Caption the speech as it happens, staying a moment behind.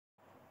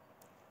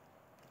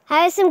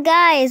Hi, some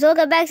guys.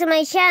 Welcome back to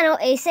my channel,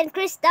 Ace and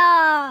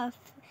Christoffe.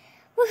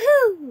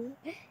 Woohoo!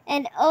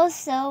 And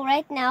also,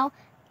 right now,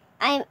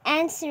 I'm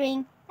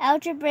answering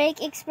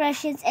algebraic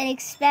expressions and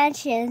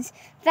expansions,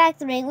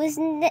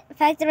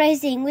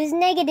 factorizing with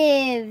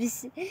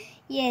negatives.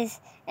 Yes.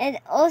 And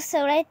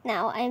also, right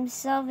now, I'm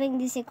solving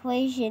this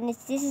equation.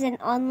 This is an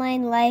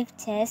online live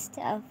test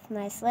of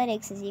my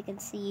athletics, as you can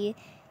see.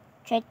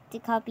 Try to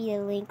copy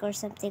the link or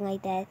something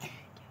like that.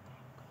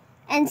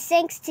 And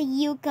thanks to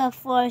Euka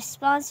for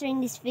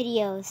sponsoring this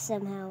video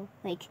somehow.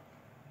 Like,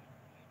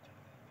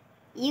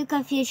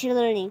 Euka Future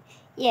Learning.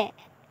 Yeah.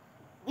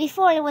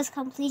 Before it was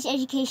Complete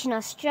Education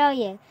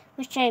Australia,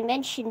 which I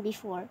mentioned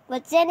before.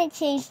 But then it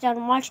changed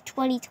on March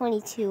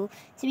 2022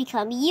 to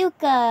become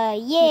Euka.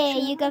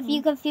 Yay!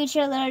 Euka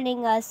Future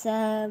Learning.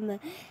 Awesome.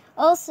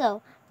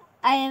 Also,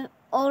 I have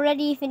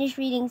already finished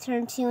reading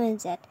Term 2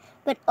 and Z.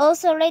 But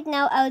also right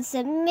now, I would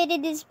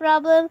submitted this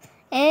problem.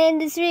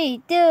 And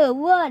 3, 2,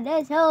 1,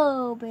 let's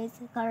hope it's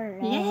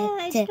correct. Yeah,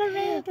 it's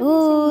correct.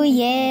 Ooh,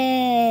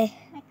 yeah.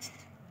 Next.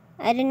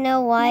 I don't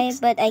know why,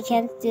 but I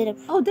can't do the...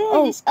 Oh, there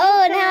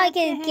oh, now I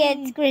can Yay.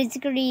 get print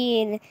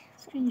screen.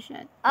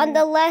 Screenshot. On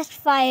the last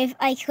 5,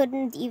 I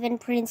couldn't even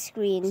print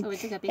screen. So we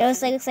took a picture. It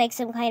was like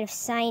some kind of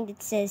sign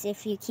that says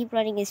if you keep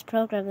running this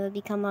program, it will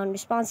become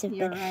unresponsive.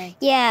 You're right.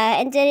 Yeah,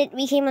 and then it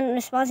became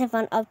unresponsive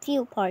on a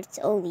few parts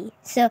only.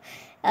 So,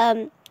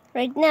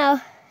 right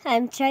now,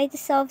 I'm trying to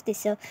solve this.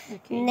 So,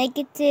 Okay.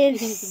 negative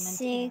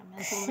 6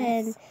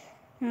 and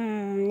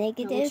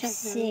negative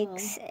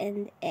 6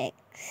 and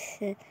x.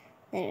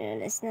 No,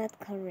 that's not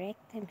correct.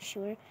 I'm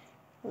sure.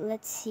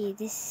 Let's see.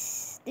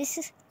 This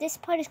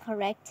part is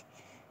correct.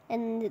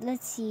 And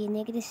let's see.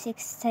 Negative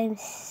 6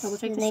 times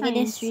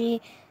negative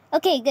 3.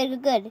 Okay,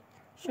 good.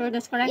 Sure,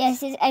 that's correct.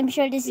 Yes, I'm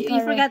sure this is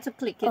correct. You forgot to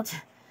click it.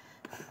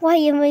 Why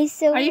am I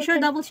so? Are you sure?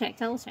 Double check.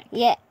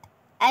 Yeah.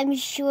 I'm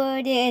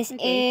sure this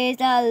is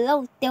a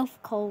lot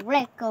of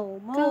correct. Go,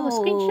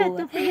 screenshot.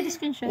 Don't forget to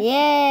screenshot.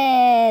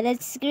 Yeah,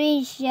 let's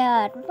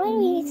screenshot. Why do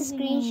we need to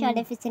screenshot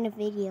if it's in a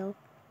video?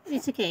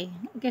 It's okay,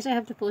 because I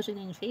have to post it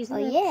in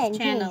Facebook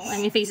channel. Yes. I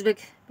mean Facebook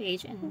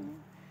page. And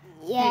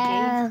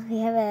yeah, we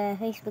have a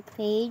Facebook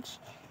page.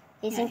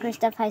 Ace and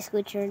Christoffe High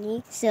School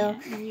Journey. So,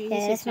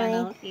 that's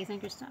mine. Ace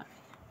and Christoffe.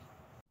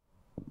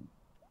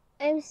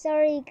 I'm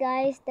sorry,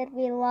 guys, that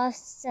we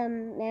lost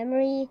some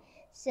memory.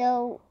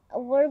 So,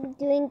 we're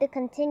doing the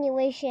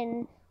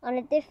continuation on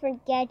a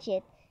different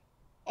gadget.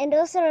 And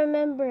also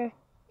remember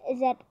is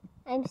that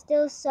I'm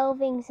still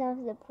solving some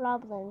of the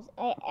problems.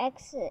 I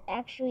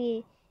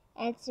actually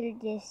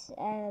answered this.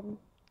 I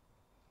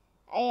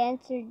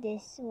answered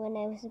this when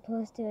I was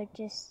supposed to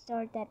just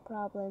start that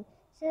problem.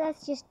 So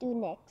let's just do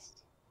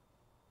next.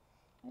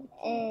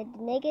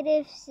 And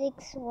negative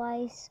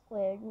 6y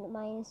squared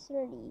minus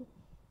 30.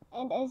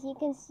 And as you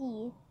can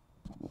see,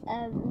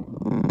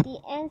 the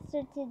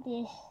answer to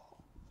this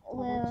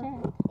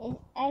is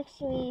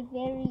actually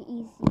very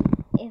easy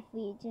if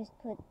we just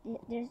put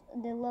the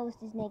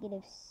lowest is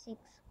negative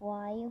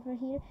 6y over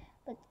here,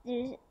 but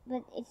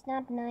it's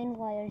not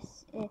 9y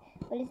but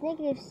it's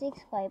negative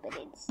 6y, but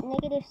it's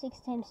negative 6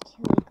 times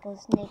 2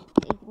 equals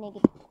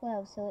negative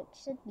 12, so it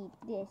should be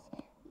this.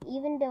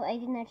 Even though I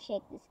did not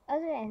check this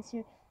other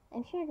answer,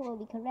 I'm sure it will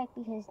be correct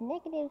because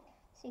negative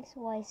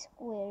 6y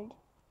squared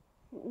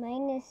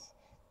minus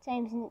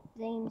times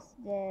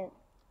the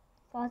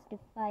positive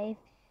 5.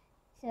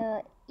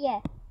 So,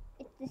 yeah,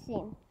 it's the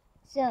same.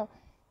 So,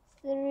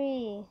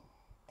 3,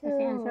 2... That's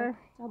the answer?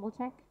 Double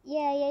check?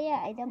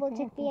 Yeah. I double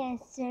checked the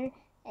answer.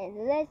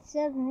 And let's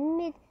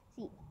submit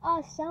the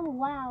awesome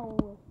wow.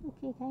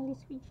 Okay, kindly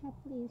screenshot,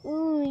 please.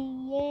 Ooh,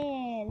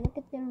 yeah. Look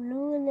at the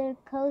roller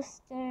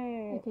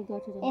coaster. Okay, go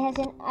to the It has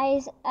an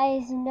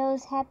eyes,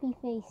 nose, happy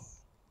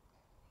face.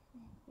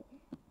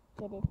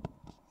 Get it?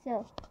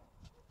 So,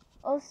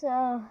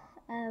 also,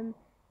 I'm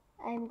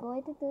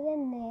going to do the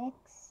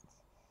next.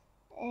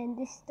 And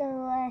this is the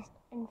last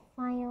and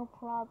final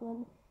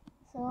problem.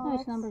 So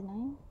it's number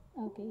 9?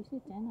 Okay, is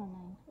it 10 or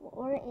 9?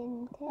 Or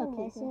in 10,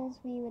 okay, as soon as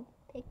we would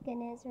pick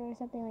an answer or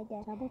something like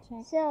that. Double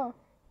check. So,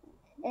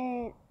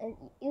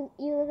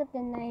 you look at the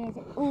 9 and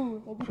say,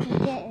 ooh, I became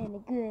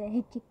 10, good,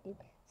 I checked it.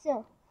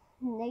 So,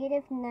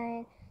 negative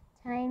 9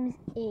 times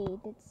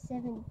 8, that's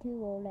 72,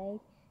 alright.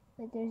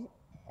 But there's,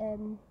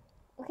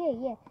 okay,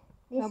 yeah.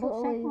 This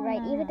will be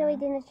right. Even though I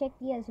didn't check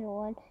the other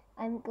one,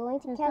 I'm going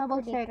to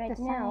calculate right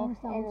now.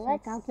 And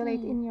let's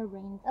calculate in your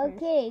brain first.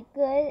 Okay,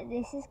 good.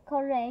 This is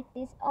correct.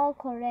 It's all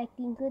correct,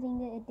 including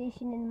the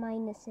addition and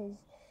minuses.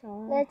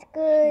 Sure. That's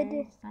good.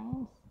 Sure.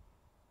 Science.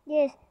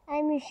 Yes,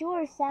 I'm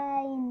sure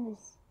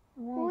science.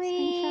 Right.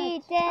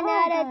 Wee, 10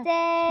 out of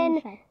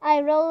 10.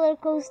 I roller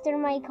coaster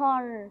my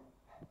car.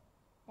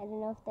 I don't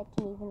know if that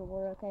can even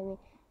work. I mean,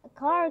 a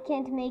car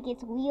can't make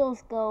its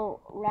wheels go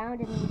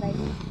round and like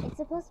it's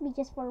supposed to be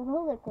just for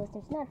roller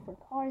coasters, not for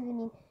cars. I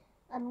mean,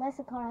 unless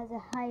a car has a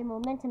high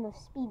momentum of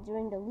speed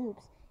during the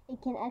loops, it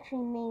can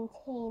actually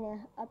maintain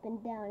a up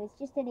and down. It's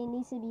just that it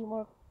needs to be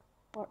more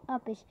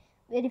uppish.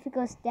 But if it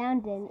goes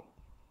down, then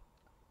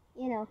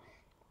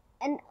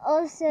And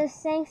also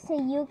thanks to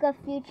Euka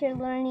Future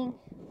Learning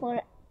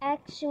for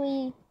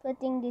actually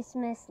putting this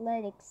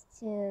mathematics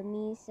to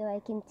me so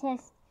I can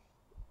test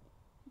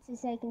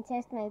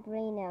my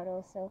brain out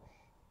also.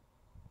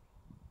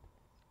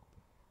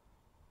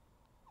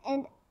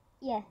 And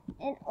yeah,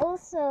 and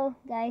also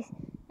guys,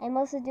 I'm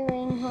also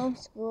doing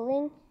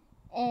homeschooling,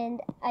 and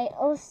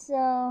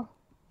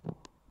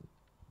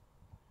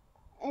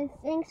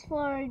thanks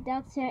for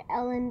Dr.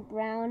 Ellen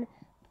Brown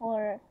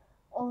for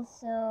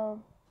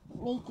also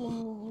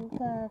making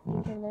Euka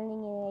Future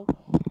Learning.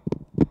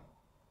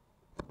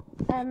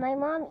 And my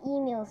mom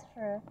emails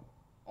her.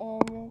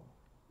 And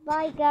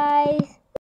bye guys.